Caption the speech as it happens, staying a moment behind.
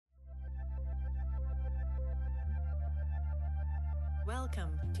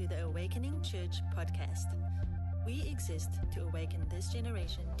Welcome to the Awakening Church podcast. We exist to awaken this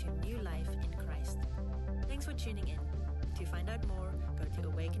generation to new life in Christ. Thanks for tuning in. To find out more, go to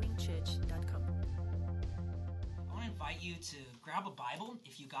awakeningchurch.com. I want to invite you to grab a Bible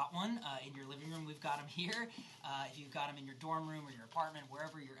if you got one in your living room. We've got them here. If you've got them in your dorm room or your apartment,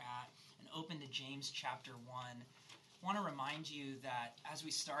 wherever you're at, and open to James chapter 1. I want to remind you that as we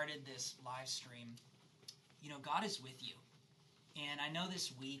started this live stream, God is with you. And I know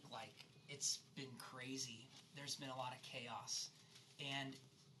this week, it's been crazy. There's been a lot of chaos. And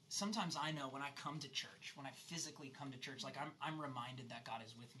sometimes I know when I come to church, when I physically come to church, I'm reminded that God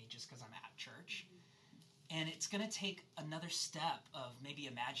is with me just because I'm at church. And it's going to take another step of maybe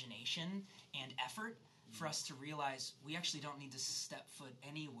imagination and effort for us to realize we actually don't need to step foot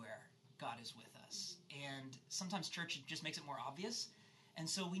anywhere God is with us. And sometimes church just makes it more obvious. And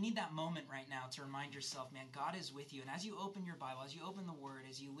so we need that moment right now to remind yourself, man, God is with you. And as you open your Bible, as you open the Word,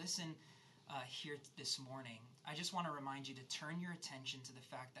 as you listen here this morning, I just want to remind you to turn your attention to the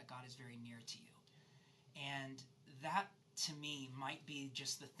fact that God is very near to you. And that, to me, might be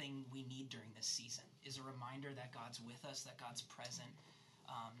just the thing we need during this season, is a reminder that God's with us, that God's present,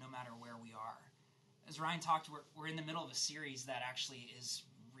 no matter where we are. As Ryan talked, we're in the middle of a series that actually is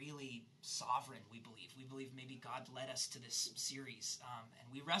really sovereign, we believe. We believe maybe God led us to this series,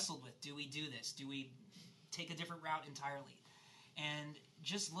 and we wrestled with, do we do this? Do we take a different route entirely? And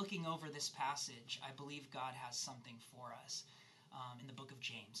just looking over this passage, I believe God has something for us in the book of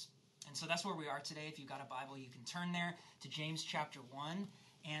James. And so that's where we are today. If you've got a Bible, you can turn there to James chapter 1.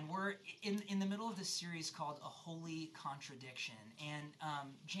 And we're in the middle of this series called A Holy Contradiction. And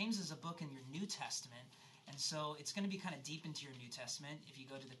James is a book in your New Testament. And so it's going to be kind of deep into your New Testament. If you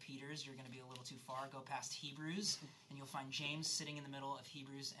go to the Peters, you're going to be a little too far. Go past Hebrews, and you'll find James sitting in the middle of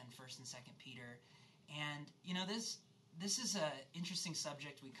Hebrews and 1st and 2nd Peter. And, this is an interesting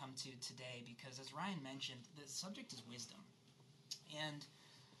subject we come to today because, as Ryan mentioned, the subject is wisdom. And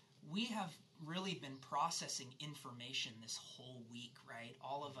we have really been processing information this whole week, right?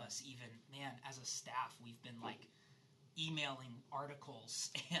 All of us, even, as a staff, we've been emailing articles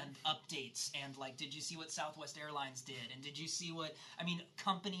and updates and did you see what Southwest Airlines did? And did you see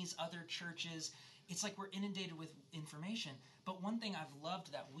companies, other churches? It's we're inundated with information. But one thing I've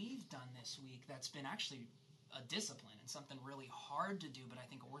loved that we've done this week that's been actually a discipline and something really hard to do, but I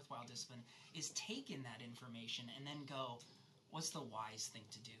think a worthwhile discipline, is take in that information and then go, what's the wise thing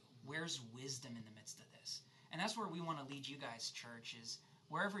to do? Where's wisdom in the midst of this? And that's where we want to lead you guys, church, is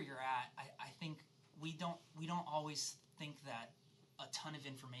wherever you're at. I think we don't always think that a ton of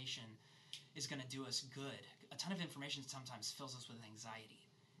information is going to do us good. A ton of information sometimes fills us with anxiety.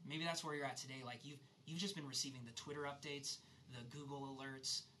 Maybe that's where you're at today. You've just been receiving the Twitter updates, the Google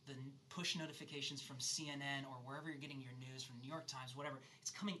alerts, the push notifications from CNN or wherever you're getting your news from New York Times, whatever. It's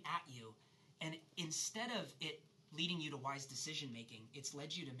coming at you. And instead of it leading you to wise decision making, it's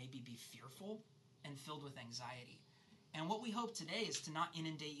led you to maybe be fearful and filled with anxiety. And what we hope today is to not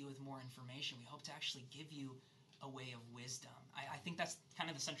inundate you with more information. We hope to actually give you a way of wisdom. I think that's kind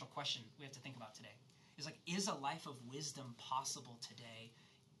of the central question we have to think about today. Is a life of wisdom possible today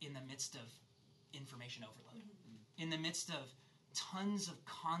in the midst of information overload? In the midst of tons of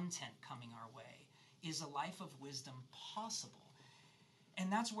content coming our way, is a life of wisdom possible?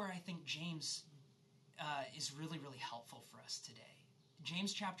 And that's where I think James is really, really helpful for us today.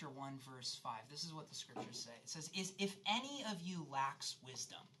 James chapter 1, verse 5, this is what the scriptures say. It says, if any of you lacks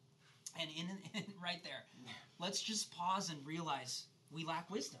wisdom, and in right there, let's just pause and realize we lack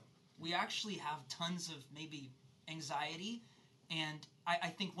wisdom. We actually have tons of maybe anxiety, and I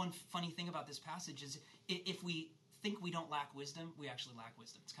think one funny thing about this passage is if we think we don't lack wisdom, we actually lack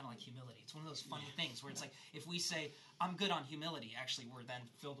wisdom. It's kind of like humility. It's one of those funny things where it's if we say, I'm good on humility, actually we're then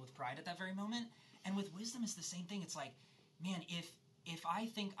filled with pride at that very moment. And with wisdom, it's the same thing. It's if I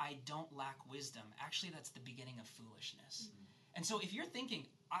think I don't lack wisdom, actually that's the beginning of foolishness. Mm-hmm. And so if you're thinking,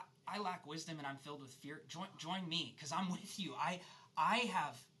 I lack wisdom and I'm filled with fear, join me, because I'm with you. I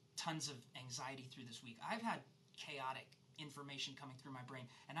have tons of anxiety through this week. I've had chaotic information coming through my brain.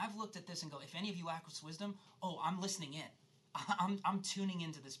 And I've looked at this and go, if any of you lack wisdom, I'm listening in. I'm tuning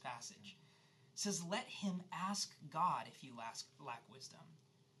into this passage. It says, let him ask God if you lack wisdom.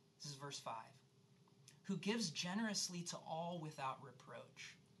 This is verse 5. Who gives generously to all without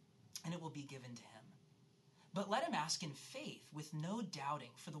reproach, and it will be given to him. But let him ask in faith, with no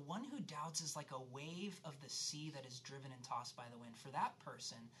doubting, for the one who doubts is like a wave of the sea that is driven and tossed by the wind. For that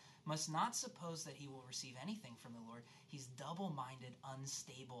person must not suppose that he will receive anything from the Lord. He's double-minded,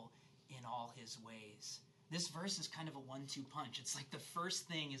 unstable in all his ways. This verse is kind of a 1-2 punch. It's the first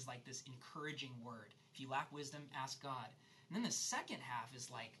thing is this encouraging word. If you lack wisdom, ask God. And then the second half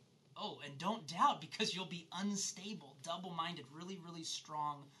is like, oh, and don't doubt because you'll be unstable, double-minded, really, really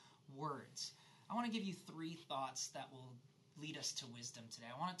strong words. I want to give you 3 thoughts that will lead us to wisdom today.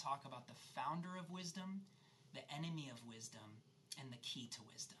 I want to talk about the founder of wisdom, the enemy of wisdom, and the key to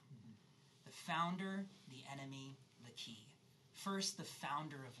wisdom. The founder, the enemy, the key. First, the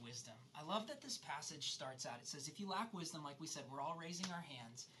founder of wisdom. I love that this passage starts out. It says, if you lack wisdom, like we said, we're all raising our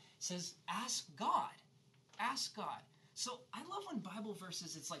hands. It says, ask God. Ask God. So I love when Bible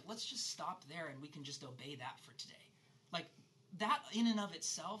verses, it's like, let's just stop there and we can just obey that for today. Like, that in and of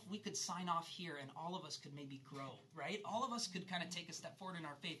itself, we could sign off here and all of us could maybe grow, right? All of us could kind of take a step forward in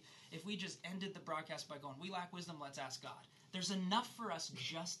our faith if we just ended the broadcast by going, we lack wisdom, let's ask God. There's enough for us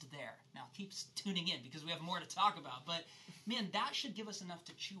just there. Now, keep tuning in because we have more to talk about. But, man, that should give us enough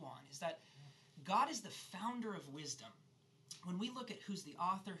to chew on, is that God is the founder of wisdom. When we look at who's the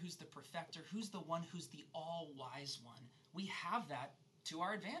author, who's the perfecter, who's the one who's the all-wise one, we have that to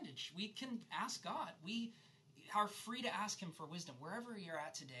our advantage. We can ask God. We are free to ask him for wisdom. Wherever you're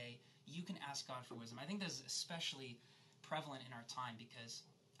at today, you can ask God for wisdom. I think this is especially prevalent in our time because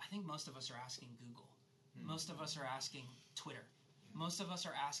I think most of us are asking Google. Most of us are asking Twitter. Most of us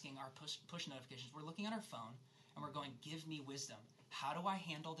are asking our push notifications. We're looking at our phone and we're going, give me wisdom. How do I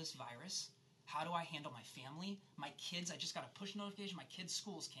handle this virus? How do I handle my family? My kids, I just got a push notification. My kids'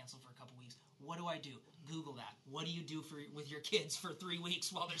 school is canceled for a couple weeks. What do I do? Google that. What do you do with your kids for 3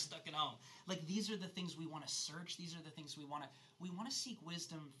 weeks while they're stuck at home? Like, these are the things we want to search. These are the things we want to seek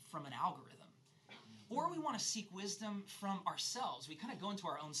wisdom from an algorithm. Or we want to seek wisdom from ourselves. We kind of go into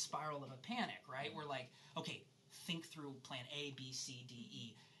our own spiral of a panic, right? We're like, okay, think through plan A, B, C, D,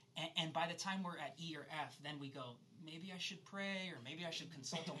 E. And by the time we're at E or F, then we go, maybe I should pray or maybe I should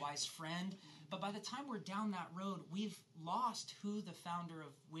consult a wise friend. But by the time we're down that road, we've lost who the founder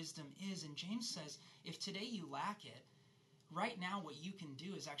of wisdom is. And James says, if today you lack it, right now what you can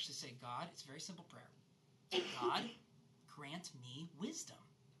do is actually say, God, it's a very simple prayer. God, grant me wisdom.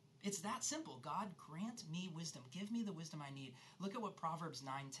 It's that simple. God, grant me wisdom. Give me the wisdom I need. Look at what Proverbs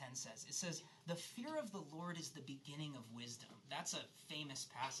 9:10 says. It says, the fear of the Lord is the beginning of wisdom. That's a famous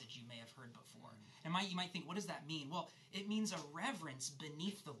passage you may have heard before. And you might think, what does that mean? Well, it means a reverence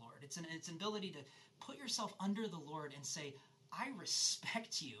beneath the Lord. It's an ability to put yourself under the Lord and say, I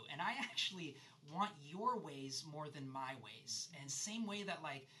respect you, and I actually want your ways more than my ways. And same way that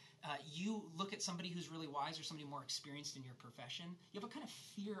you look at somebody who's really wise or somebody more experienced in your profession, you have a kind of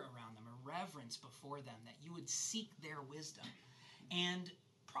fear around them, a reverence before them, that you would seek their wisdom. And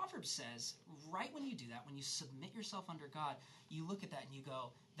Proverbs says, right when you do that, when you submit yourself under God, you look at that and you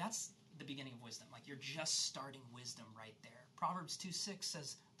go, that's the beginning of wisdom. Like, you're just starting wisdom right there. Proverbs 2:6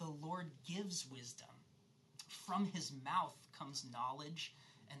 says, the Lord gives wisdom. From his mouth comes knowledge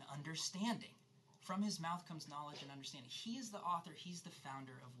and understanding. From his mouth comes knowledge and understanding. He is the author. He's the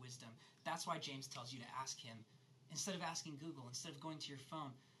founder of wisdom. That's why James tells you to ask him. Instead of asking Google, instead of going to your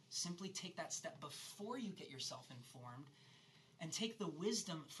phone, simply take that step before you get yourself informed and take the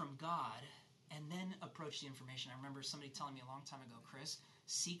wisdom from God and then approach the information. I remember somebody telling me a long time ago, Chris,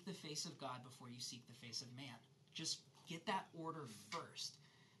 seek the face of God before you seek the face of man. Just get that order first.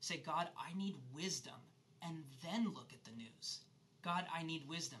 Say, God, I need wisdom, and then look at the news. God, I need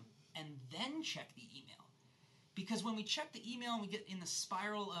wisdom, and then check the email. Because when we check the email and we get in the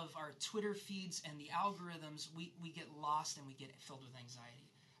spiral of our Twitter feeds and the algorithms, we get lost and we get filled with anxiety.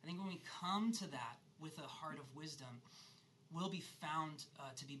 I think when we come to that with a heart of wisdom, we'll be found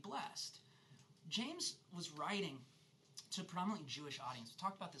to be blessed. James was writing to a predominantly Jewish audience. We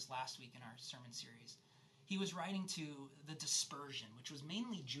talked about this last week in our sermon series. He was writing to the dispersion, which was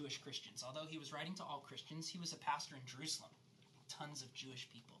mainly Jewish Christians. Although he was writing to all Christians, he was a pastor in Jerusalem. Tons of Jewish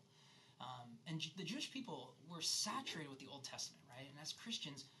people. And the Jewish people were saturated with the Old Testament, right? And as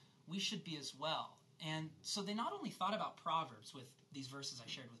Christians, we should be as well. And so they not only thought about Proverbs with these verses I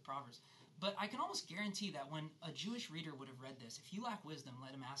shared with Proverbs, but I can almost guarantee that when a Jewish reader would have read this, if you lack wisdom,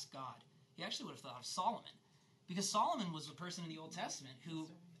 let him ask God. He actually would have thought of Solomon. Because Solomon was a person in the Old Testament who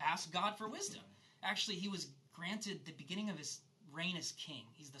asked God for wisdom. Actually, he was granted the beginning of his reign as king.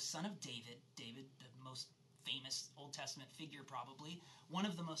 He's the son of David. David, the most famous Old Testament figure probably. One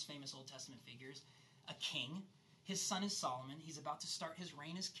of the most famous Old Testament figures. A king. His son is Solomon. He's about to start his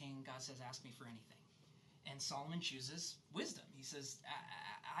reign as king. God says, ask me for anything. And Solomon chooses wisdom. He says,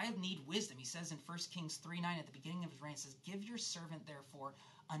 I need wisdom. He says in 1 Kings 3:9 at the beginning of his reign, it says, give your servant, therefore,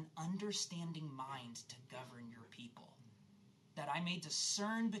 an understanding mind to govern your people, that I may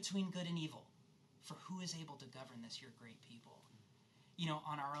discern between good and evil. For who is able to govern this, your great people? You know,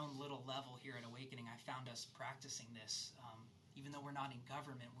 on our own little level here at Awakening, I found us practicing this. Even though we're not in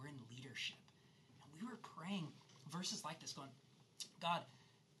government, we're in leadership. And we were praying verses like this going, God,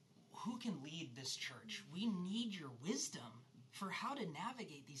 who can lead this church? We need your wisdom for how to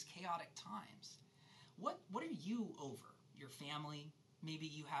navigate these chaotic times. What are you over? Your family? Maybe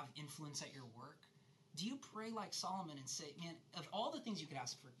you have influence at your work. Do you pray like Solomon and say, man, of all the things you could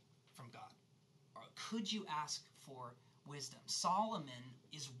ask for from God, could you ask for wisdom? Solomon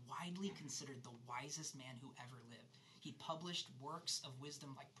is widely considered the wisest man who ever lived. He published works of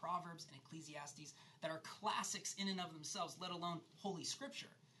wisdom like Proverbs and Ecclesiastes that are classics in and of themselves, let alone Holy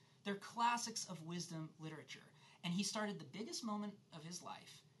Scripture. They're classics of wisdom literature. And he started the biggest moment of his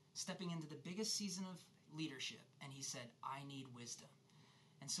life, stepping into the biggest season of leadership, and he said, I need wisdom.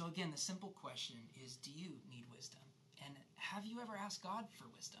 And so again, the simple question is, do you need wisdom? And have you ever asked God for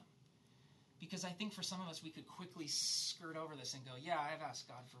wisdom? Because I think for some of us, we could quickly skirt over this and go, yeah, I've asked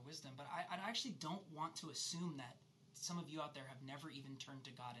God for wisdom, but I actually don't want to assume that some of you out there have never even turned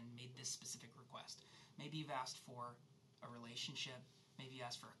to God and made this specific request. Maybe you've asked for a relationship, maybe you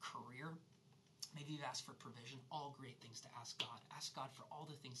asked for a career, maybe you've asked for provision, all great things to ask God. Ask God for all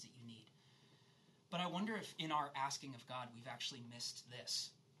the things that you need. But I wonder if in our asking of God, we've actually missed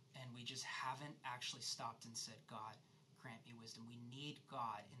this, and we just haven't actually stopped and said, God, grant me wisdom. We need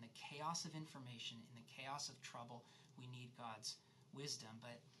God. In the chaos of information, in the chaos of trouble, we need God's wisdom.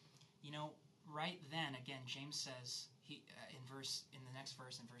 But, right then, again, James says, in the next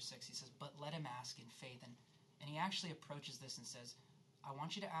verse, in verse 6, he says, but let him ask in faith. And he actually approaches this and says, I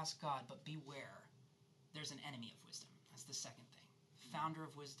want you to ask God, but beware. There's an enemy of wisdom. That's the second thing. Founder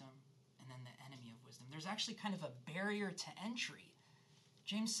of wisdom, and then the enemy of wisdom. There's actually kind of a barrier to entry.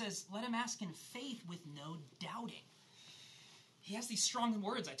 James says, let him ask in faith with no doubting. He has these strong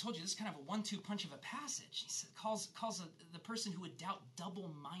words. I told you, this is kind of a 1-2 punch of a passage. He calls the person who would doubt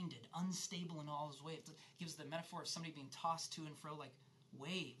double-minded, unstable in all his ways. It gives the metaphor of somebody being tossed to and fro like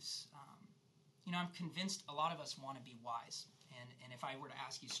waves. I'm convinced a lot of us want to be wise. And if I were to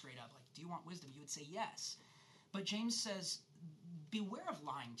ask you straight up, like, do you want wisdom? You would say yes. But James says, beware of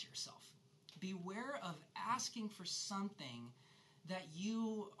lying to yourself. Beware of asking for something that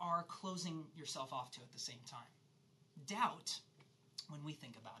you are closing yourself off to at the same time. Doubt, when we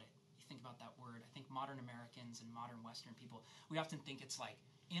think about it, you think about that word, I think modern Americans and modern Western people, we often think it's like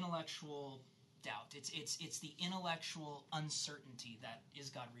intellectual doubt. It's the intellectual uncertainty that is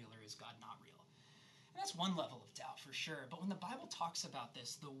God real or is God not real? And that's one level of doubt for sure. But when the Bible talks about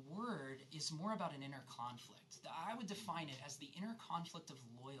this, the word is more about an inner conflict. I would define it as the inner conflict of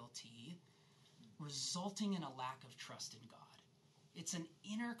loyalty resulting in a lack of trust in God. It's an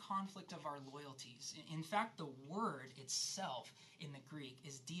inner conflict of our loyalties. In fact, the word itself in the Greek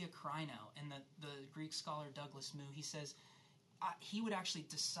is diakrino. And the Greek scholar Douglas Moo, he says, he would actually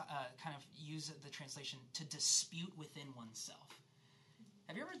kind of use the translation to dispute within oneself.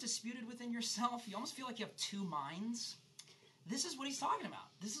 Have you ever disputed within yourself? You almost feel like you have two minds. This is what he's talking about.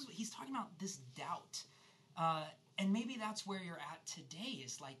 He's talking about this doubt. And maybe that's where you're at today,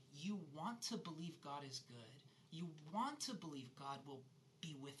 is like you want to believe God is good. You want to believe God will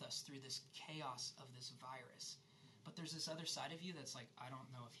be with us through this chaos of this virus. But there's this other side of you that's like, I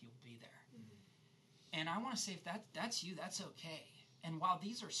don't know if he'll be there. Mm-hmm. And I want to say, if that's you, that's okay. And while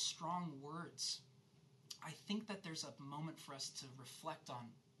these are strong words, I think that there's a moment for us to reflect on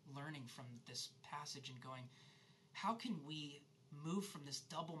learning from this passage and going, how can we move from this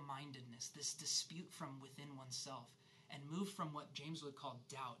double-mindedness, this dispute from within oneself, and move from what James would call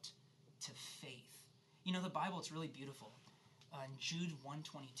doubt to faith? The Bible, it's really beautiful. In Jude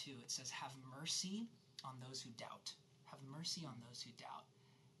 1:22, it says, have mercy on those who doubt. Have mercy on those who doubt.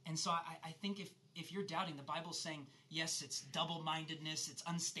 And so I think if you're doubting, the Bible's saying, yes, it's double-mindedness, it's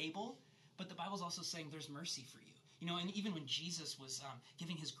unstable, but the Bible's also saying there's mercy for you. And even when Jesus was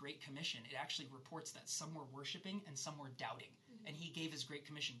giving his Great Commission, it actually reports that some were worshiping and some were doubting. Mm-hmm. And he gave his Great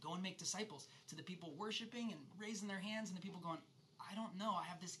Commission, go and make disciples, to the people worshiping and raising their hands and the people going, I don't know, I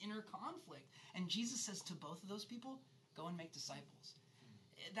have this inner conflict. And Jesus says to both of those people, go and make disciples.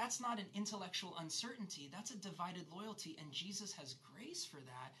 Mm-hmm. That's not an intellectual uncertainty. That's a divided loyalty. And Jesus has grace for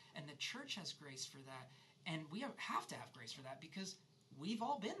that. And the church has grace for that. And we have to have grace for that because we've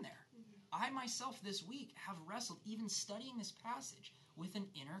all been there. Mm-hmm. I myself this week have wrestled, even studying this passage, with an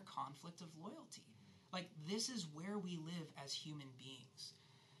inner conflict of loyalty. Like, this is where we live as human beings.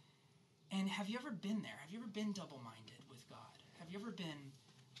 And have you ever been there? Have you ever been double-minded with God? Have you ever been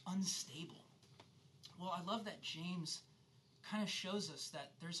unstable? Well, I love that James kind of shows us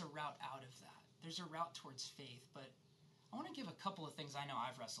that there's a route out of that. There's a route towards faith. But I want to give a couple of things I know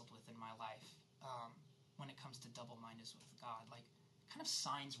I've wrestled with in my life when it comes to double-mindedness with God. Like, kind of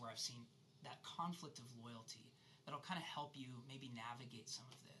signs where I've seen that conflict of loyalty that'll kind of help you maybe navigate some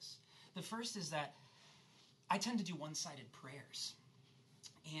of this. The first is that I tend to do one-sided prayers.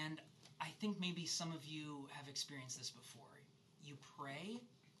 And I think maybe some of you have experienced this before. You pray,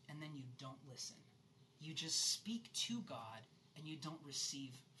 and then you don't listen. You just speak to God, and you don't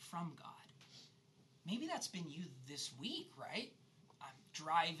receive from God. Maybe that's been you this week, right? I'm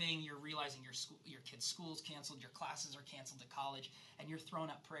driving, you're realizing your kid's school's canceled, your classes are canceled at college, and you're throwing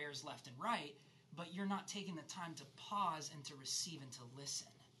up prayers left and right, but you're not taking the time to pause and to receive and to listen.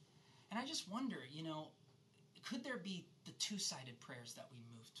 And I just wonder, could there be the two-sided prayers that we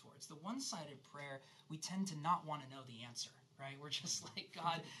move towards? The one-sided prayer, we tend to not want to know the answer, right? We're just like,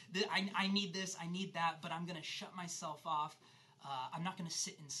 God, I need this, I need that, but I'm going to shut myself off. I'm not going to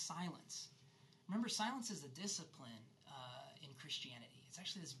sit in silence. Remember, silence is a discipline in Christianity. It's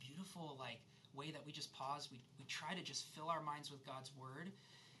actually this beautiful way that we just pause. We try to just fill our minds with God's word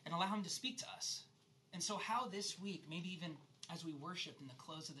and allow him to speak to us. And so how this week, maybe even as we worship in the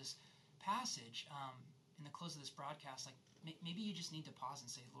close of this passage, in the close of this broadcast, maybe you just need to pause and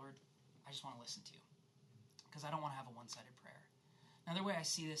say, Lord, I just want to listen to you because I don't want to have a one-sided prayer. Another way I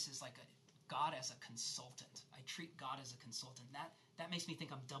see this is God as a consultant. I treat God as a consultant. That makes me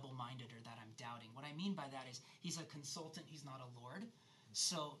think I'm double-minded or that I'm doubting. What I mean by that is he's a consultant, he's not a lord.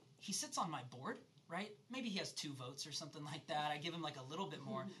 So he sits on my board, right? Maybe he has 2 votes or something like that. I give him a little bit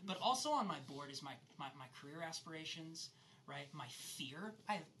more. But also on my board is my career aspirations, right? My fear.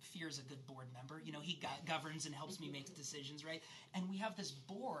 Fear is a good board member. He governs and helps me make decisions, right? And we have this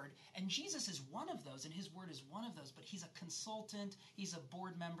board, and Jesus is one of those, and his word is one of those, but he's a consultant, he's a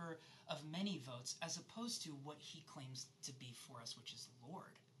board member of many votes, as opposed to what he claims to be for us, which is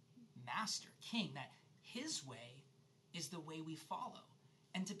Lord, Master, King, that his way is the way we follow.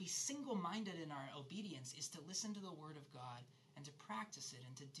 And to be single-minded in our obedience is to listen to the word of God and to practice it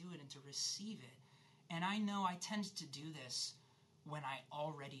and to do it and to receive it. And I know I tend to do this when I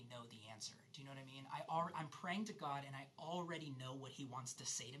already know the answer. Do you know what I mean? I'm praying to God and I already know what he wants to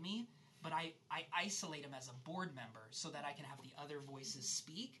say to me, but I isolate him as a board member so that I can have the other voices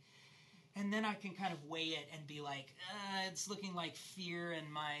speak. And then I can kind of weigh it and be like, it's looking like fear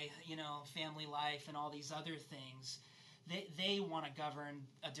in my, family life and all these other things. They want to govern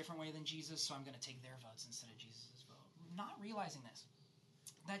a different way than Jesus, so I'm going to take their votes instead of Jesus' vote. Not realizing this,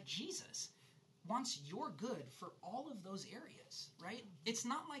 that Jesus wants your good for all of those areas, right? It's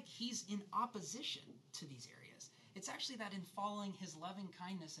not like he's in opposition to these areas. It's actually that in following his loving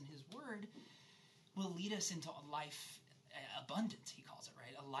kindness and his word will lead us into a life abundant, he calls it,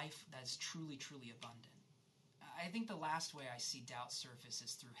 right? A life that's truly, truly abundant. I think the last way I see doubt surface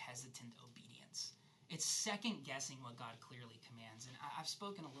is through hesitant obedience. It's second-guessing what God clearly commands. And I've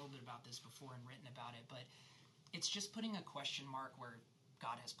spoken a little bit about this before and written about it, but it's just putting a question mark where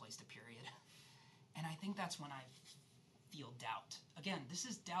God has placed a period. And I think that's when I feel doubt. Again, this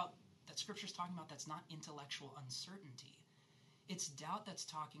is doubt that Scripture's talking about that's not intellectual uncertainty. It's doubt that's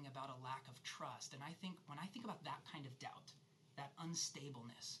talking about a lack of trust. And I think when I think about that kind of doubt, that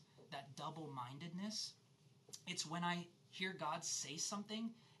unstableness, that double-mindedness, it's when I hear God say something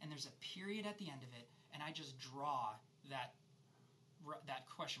and there's a period at the end of it, and I just draw that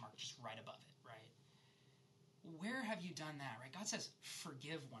question mark just right above it, right? Where have you done that, right? God says,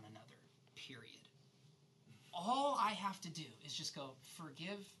 forgive one another, period. All I have to do is just go,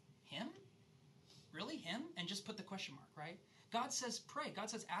 forgive him? Really, him? And just put the question mark, right? God says, pray. God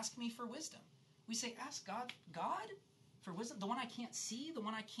says, ask me for wisdom. We say, ask God for wisdom, the one I can't see, the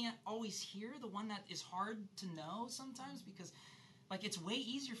one I can't always hear, the one that is hard to know sometimes because it's way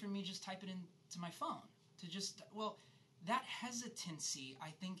easier for me to just type it into my phone. That hesitancy, I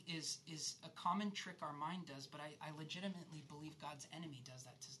think, is a common trick our mind does, but I legitimately believe God's enemy does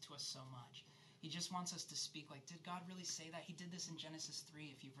that to us so much. He just wants us to speak did God really say that? He did this in Genesis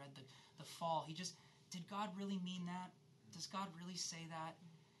 3, if you've read the fall. Did God really mean that? Does God really say that?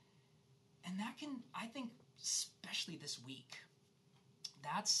 And that can, I think, especially this week,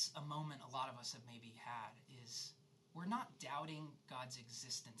 that's a moment a lot of us have maybe had, is we're not doubting God's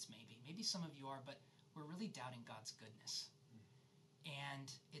existence maybe. Maybe some of you are, but we're really doubting God's goodness.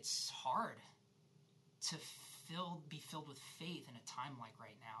 And it's hard to be filled with faith in a time like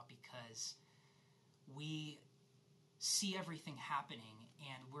right now because we see everything happening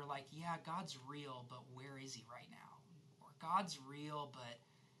and we're like, yeah, God's real, but where is he right now? Or God's real, but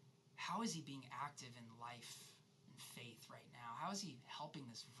how is he being active in life and faith right now? How is he helping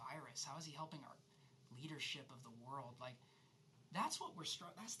this virus? How is he helping our leadership of the world? That's what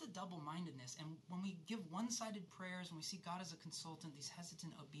that's the double-mindedness. And when we give one-sided prayers, when we see God as a consultant, these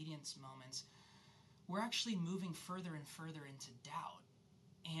hesitant obedience moments, we're actually moving further and further into doubt.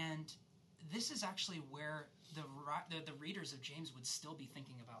 And this is actually where the readers of James would still be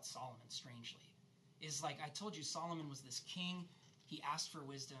thinking about Solomon, strangely. is like I told you, Solomon was this king. He asked for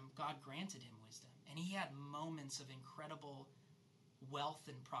wisdom. God granted him wisdom. And he had moments of incredible wealth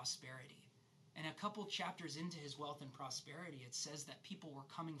and prosperity. And a couple chapters into his wealth and prosperity, it says that people were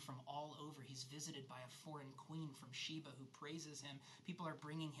coming from all over. He's visited by a foreign queen from Sheba who praises him. People are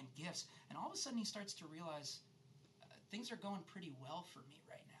bringing him gifts. And all of a sudden he starts to realize things are going pretty well for me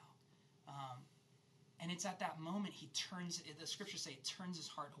right now. And it's at that moment he turns, the scriptures say, it turns his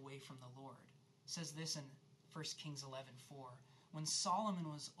heart away from the Lord. It says this in 1 Kings 11:4. When Solomon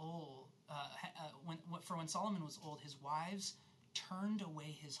was old, when Solomon was old, his wives turned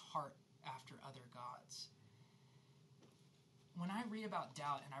away his heart after other gods. When I read about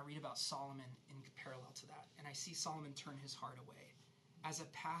doubt and I read about Solomon in parallel to that, and I see Solomon turn his heart away, as a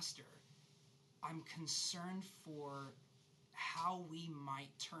pastor, I'm concerned for how we might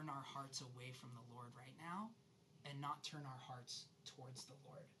turn our hearts away from the Lord right now and not turn our hearts towards the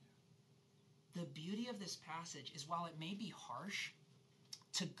Lord. The beauty of this passage is, while it may be harsh,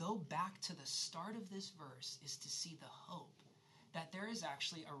 to go back to the start of this verse is to see the hope that there is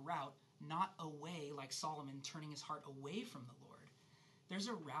actually a route, not away like Solomon turning his heart away from the Lord. There's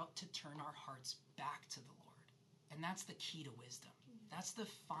a route to turn our hearts back to the Lord. And that's the key to wisdom. That's the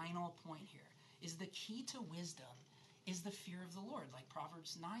final point here, is the key to wisdom is the fear of the Lord, like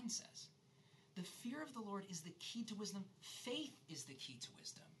Proverbs 9 says. The fear of the Lord is the key to wisdom. Faith is the key to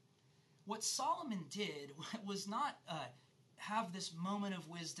wisdom. What Solomon did was not have this moment of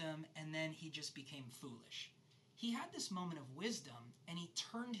wisdom and then he just became foolish. He had this moment of wisdom and he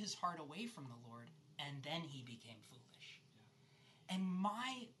turned his heart away from the Lord and then he became foolish. Yeah. And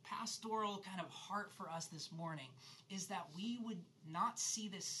my pastoral kind of heart for us this morning is that we would not see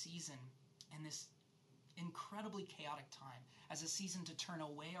this season and this incredibly chaotic time as a season to turn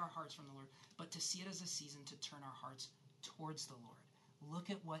away our hearts from the Lord, but to see it as a season to turn our hearts towards the Lord. Look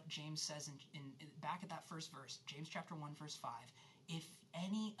at what James says in back at that first verse, James chapter 1, verse 5. If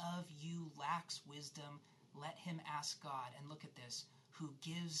any of you lacks wisdom, let him ask God, and look at this, who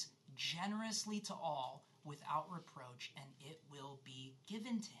gives generously to all without reproach, and it will be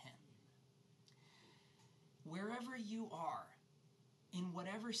given to him. Wherever you are, in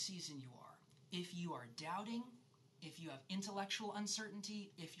whatever season you are, if you are doubting, if you have intellectual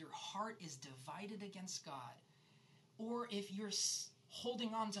uncertainty, if your heart is divided against God, or if you're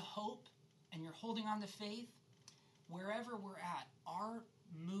holding on to hope and you're holding on to faith, wherever we're at, our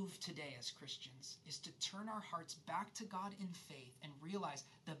move today as Christians is to turn our hearts back to God in faith and realize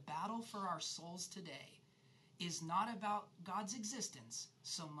the battle for our souls today is not about God's existence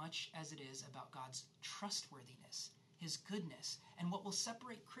so much as it is about God's trustworthiness, his goodness. And what will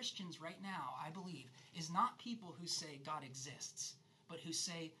separate Christians right now, I believe, is not people who say God exists, but who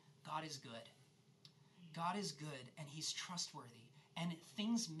say God is good. God is good and he's trustworthy. And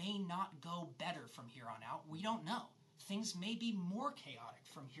things may not go better from here on out. We don't know. Things may be more chaotic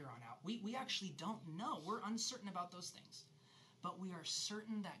from here on out. We actually don't know. We're uncertain about those things. But we are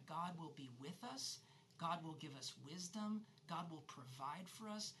certain that God will be with us. God will give us wisdom. God will provide for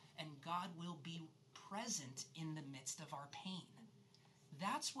us. And God will be present in the midst of our pain.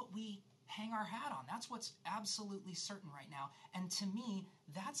 That's what we hang our hat on. That's what's absolutely certain right now. And to me,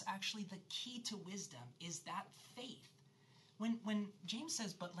 that's actually the key to wisdom, is that faith. When James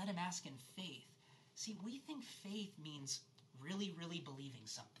says, but let him ask in faith, see, we think faith means really, really believing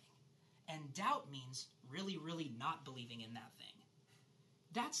something. And doubt means really, really not believing in that thing.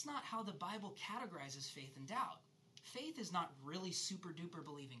 That's not how the Bible categorizes faith and doubt. Faith is not really super duper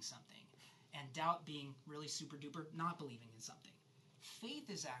believing something, and doubt being really super duper not believing in something.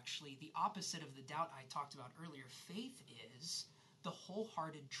 Faith is actually the opposite of the doubt I talked about earlier. Faith is the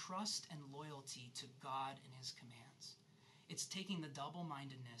wholehearted trust and loyalty to God and his commands. It's taking the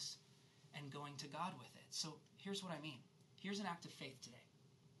double-mindedness and going to God with it. So here's what I mean. Here's an act of faith today.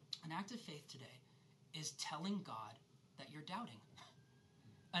 An act of faith today is telling God that you're doubting.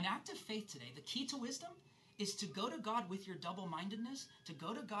 An act of faith today, the key to wisdom, is to go to God with your double-mindedness, to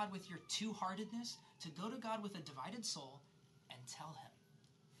go to God with your two-heartedness, to go to God with a divided soul and tell him.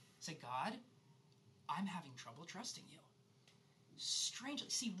 Say, God, I'm having trouble trusting you. Strangely,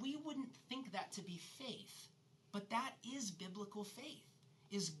 see, we wouldn't think that to be faith, but that is biblical faith,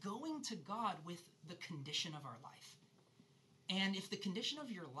 is going to God with the condition of our life. And if the condition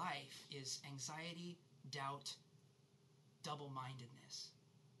of your life is anxiety, doubt, double-mindedness,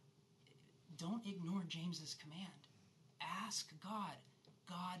 don't ignore James's command. Ask God.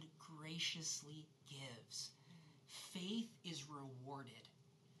 God graciously gives. Faith is rewarded.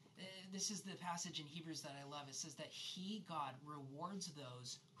 This is the passage in Hebrews that I love. It says that he, God, rewards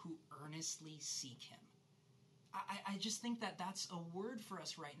those who earnestly seek him. I just think that that's a word for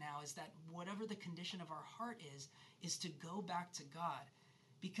us right now, is that whatever the condition of our heart is to go back to God.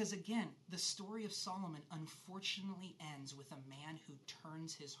 Because again, the story of Solomon unfortunately ends with a man who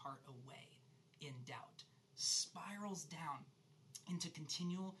turns his heart away in doubt, spirals down into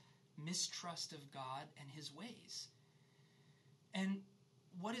continual mistrust of God and his ways. And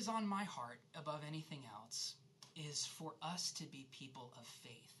what is on my heart above anything else is for us to be people of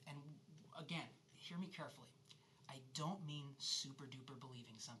faith. And again, hear me carefully. I don't mean super duper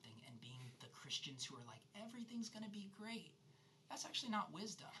believing something and being the Christians who are like, everything's going to be great. That's actually not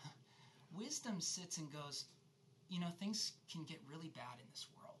wisdom. Wisdom sits and goes, things can get really bad in this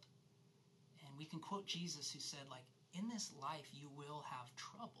world. And we can quote Jesus, who said, like, in this life you will have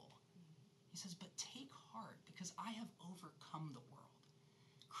trouble. He says, but take heart, because I have overcome the world.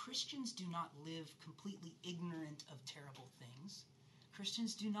 Christians do not live completely ignorant of terrible things.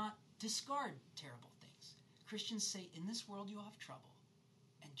 Christians do not discard terrible things. Christians say, in this world you'll have trouble,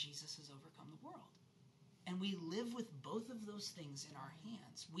 and Jesus has overcome the world. And we live with both of those things in our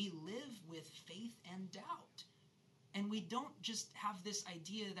hands. We live with faith and doubt. And we don't just have this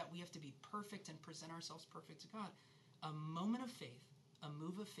idea that we have to be perfect and present ourselves perfect to God. A moment of faith, a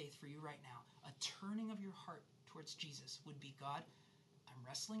move of faith for you right now, a turning of your heart towards Jesus would be, God, I'm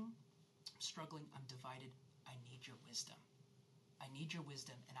wrestling, I'm struggling, I'm divided. I need your wisdom. I need your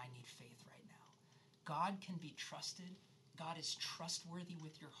wisdom, and I need faith right now. God can be trusted. God is trustworthy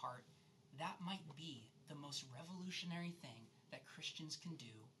with your heart. That might be the most revolutionary thing that Christians can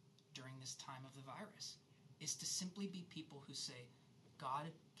do during this time of the virus, is to simply be people who say, God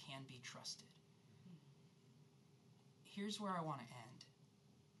can be trusted. Here's where I want to end.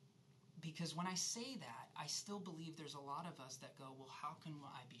 Because when I say that, I still believe there's a lot of us that go, well, how can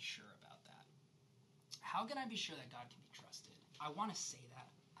I be sure about that? How can I be sure that God can be trusted? I want to say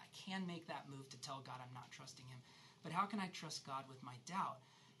that. I can make that move to tell God I'm not trusting him. But how can I trust God with my doubt?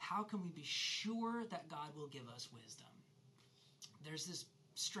 How can we be sure that God will give us wisdom? There's this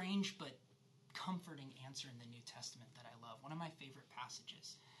strange but comforting answer in the New Testament that I love. One of my favorite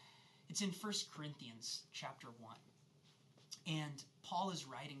passages. It's in 1 Corinthians chapter 1. And Paul is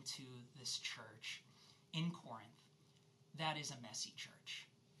writing to this church in Corinth that is a messy church.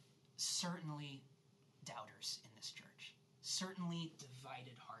 Certainly doubters in this church. Certainly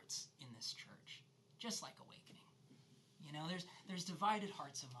divided hearts in this church. Just like Awakening. There's divided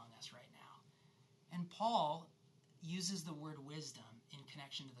hearts among us right now. And Paul uses the word wisdom in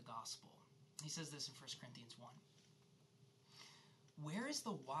connection to the gospel. He says this in 1 Corinthians 1. Where is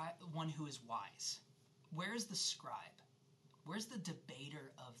the one who is wise? Where is the scribe? Where's the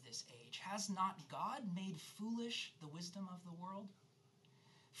debater of this age? Has not God made foolish the wisdom of the world?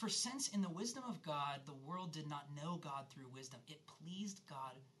 For since in the wisdom of God, the world did not know God through wisdom, it pleased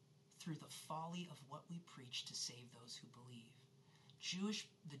God through the folly of what we preach to save those who believe.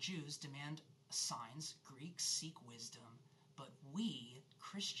 The Jews demand signs, Greeks seek wisdom, but we,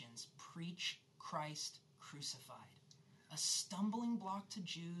 Christians, preach Christ crucified, a stumbling block to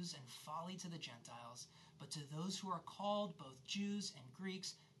Jews and folly to the Gentiles, but to those who are called, both Jews and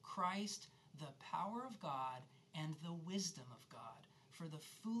Greeks, Christ, the power of God and the wisdom of God. For the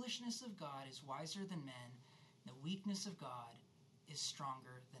foolishness of God is wiser than men, the weakness of God is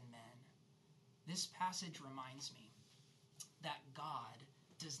stronger than men. This passage reminds me that God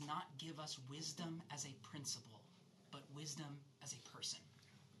does not give us wisdom as a principle, but wisdom as a person.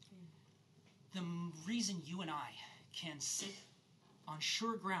 The reason you and I can sit on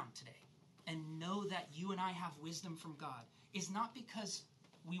sure ground today and know that you and I have wisdom from God is not because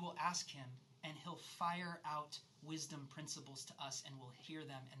we will ask him and he'll fire out wisdom principles to us and we'll hear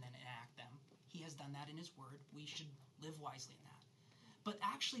them and then enact them. He has done that in his word. We should live wisely in that. But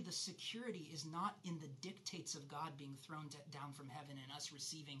actually the security is not in the dictates of God being thrown down from heaven and us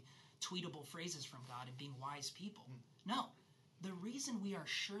receiving tweetable phrases from God and being wise people. No. The reason we are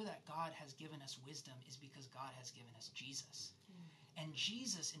sure that God has given us wisdom is because God has given us Jesus. And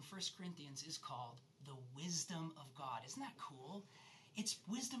Jesus in 1 Corinthians is called the wisdom of God. Isn't that cool? It's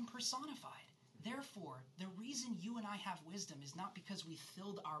wisdom personified. Therefore, the reason you and I have wisdom is not because we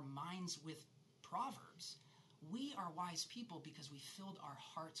filled our minds with Proverbs. We are wise people because we filled our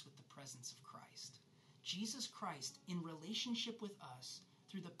hearts with the presence of Christ. Jesus Christ, in relationship with us,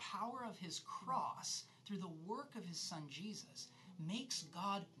 through the power of his cross, through the work of his son Jesus, makes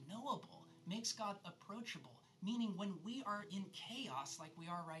God knowable, makes God approachable. Meaning when we are in chaos like we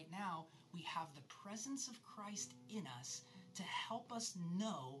are right now, we have the presence of Christ in us to help us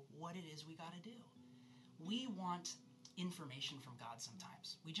know what it is we got to do. We want information from God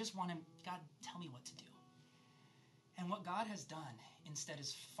sometimes. We just want him, God, tell me what to do. And what God has done instead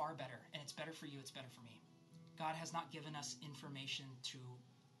is far better, and it's better for you, it's better for me. God has not given us information to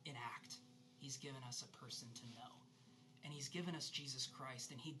enact. He's given us a person to know. And he's given us Jesus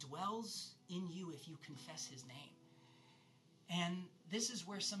Christ, and he dwells in you if you confess his name. And this is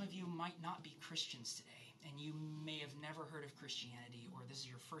where some of you might not be Christians today, and you may have never heard of Christianity, or this is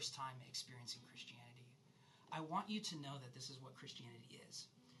your first time experiencing Christianity. I want you to know that this is what Christianity is.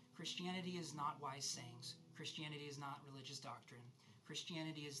 Christianity is not wise sayings. Christianity is not religious doctrine.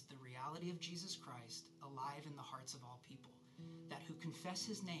 Christianity is the reality of Jesus Christ alive in the hearts of all people, that who confess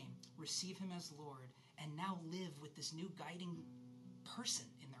his name, receive him as Lord, and now live with this new guiding person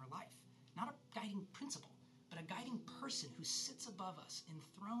in their life. Not a guiding principle, but a guiding person who sits above us,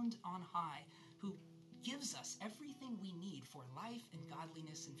 enthroned on high, who gives us everything we need for life and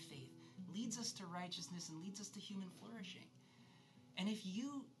godliness and faith, leads us to righteousness and leads us to human flourishing. And if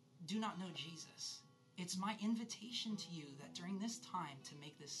you do not know Jesus, it's my invitation to you that during this time to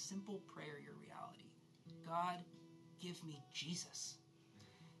make this simple prayer your reality. God, give me Jesus.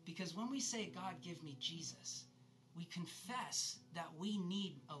 Because when we say, God, give me Jesus, we confess that we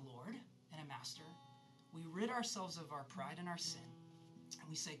need a Lord and a Master. We rid ourselves of our pride and our sin. And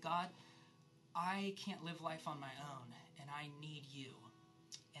we say, God, I can't live life on my own, and I need you.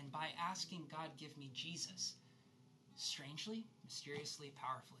 And by asking God, give me Jesus, strangely, mysteriously,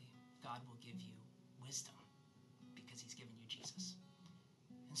 powerfully, God will give you wisdom because he's given you Jesus.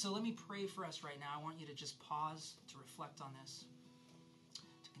 And so let me pray for us right now. I want you to just pause to reflect on this,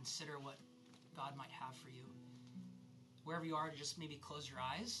 to consider what God might have for you. Wherever you are, just maybe close your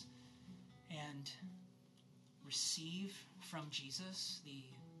eyes and receive from Jesus the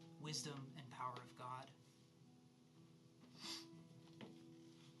wisdom and power of God.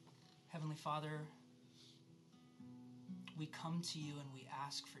 Heavenly Father, we come to you and we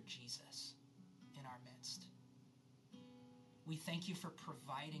ask for Jesus in our midst. We thank you for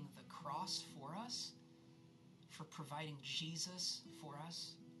providing the cross for us, for providing Jesus for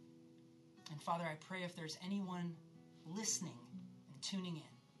us. And Father, I pray if there's anyone listening and tuning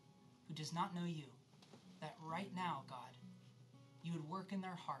in who does not know you, that right now, God, you would work in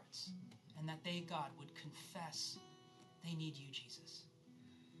their hearts and that they, God, would confess they need you, Jesus.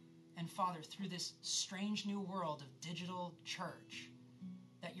 And Father, through this strange new world of digital church,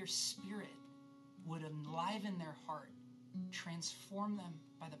 that your Spirit would enliven their heart, transform them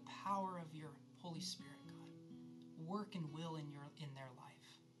by the power of your Holy Spirit, God. Work and will in their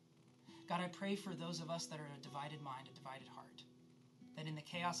life. God, I pray for those of us that are a divided mind, a divided heart, that in the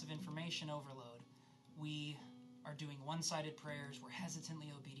chaos of information overload, we are doing one-sided prayers, we're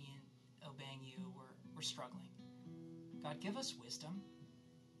hesitantly obeying you, we're struggling. God, give us wisdom.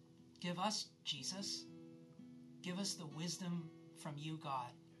 Give us Jesus. Give us the wisdom from you,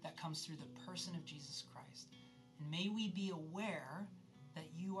 God, that comes through the person of Jesus Christ. And may we be aware that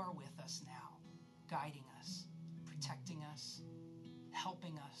you are with us now, guiding us, protecting us,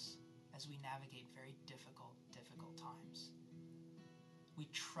 helping us as we navigate very difficult times. We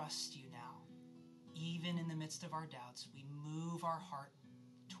trust you now. Even in the midst of our doubts, we move our heart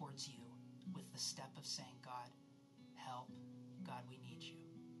towards you with the step of saying, God, help. God, we need you.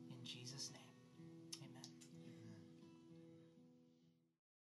 In Jesus' name.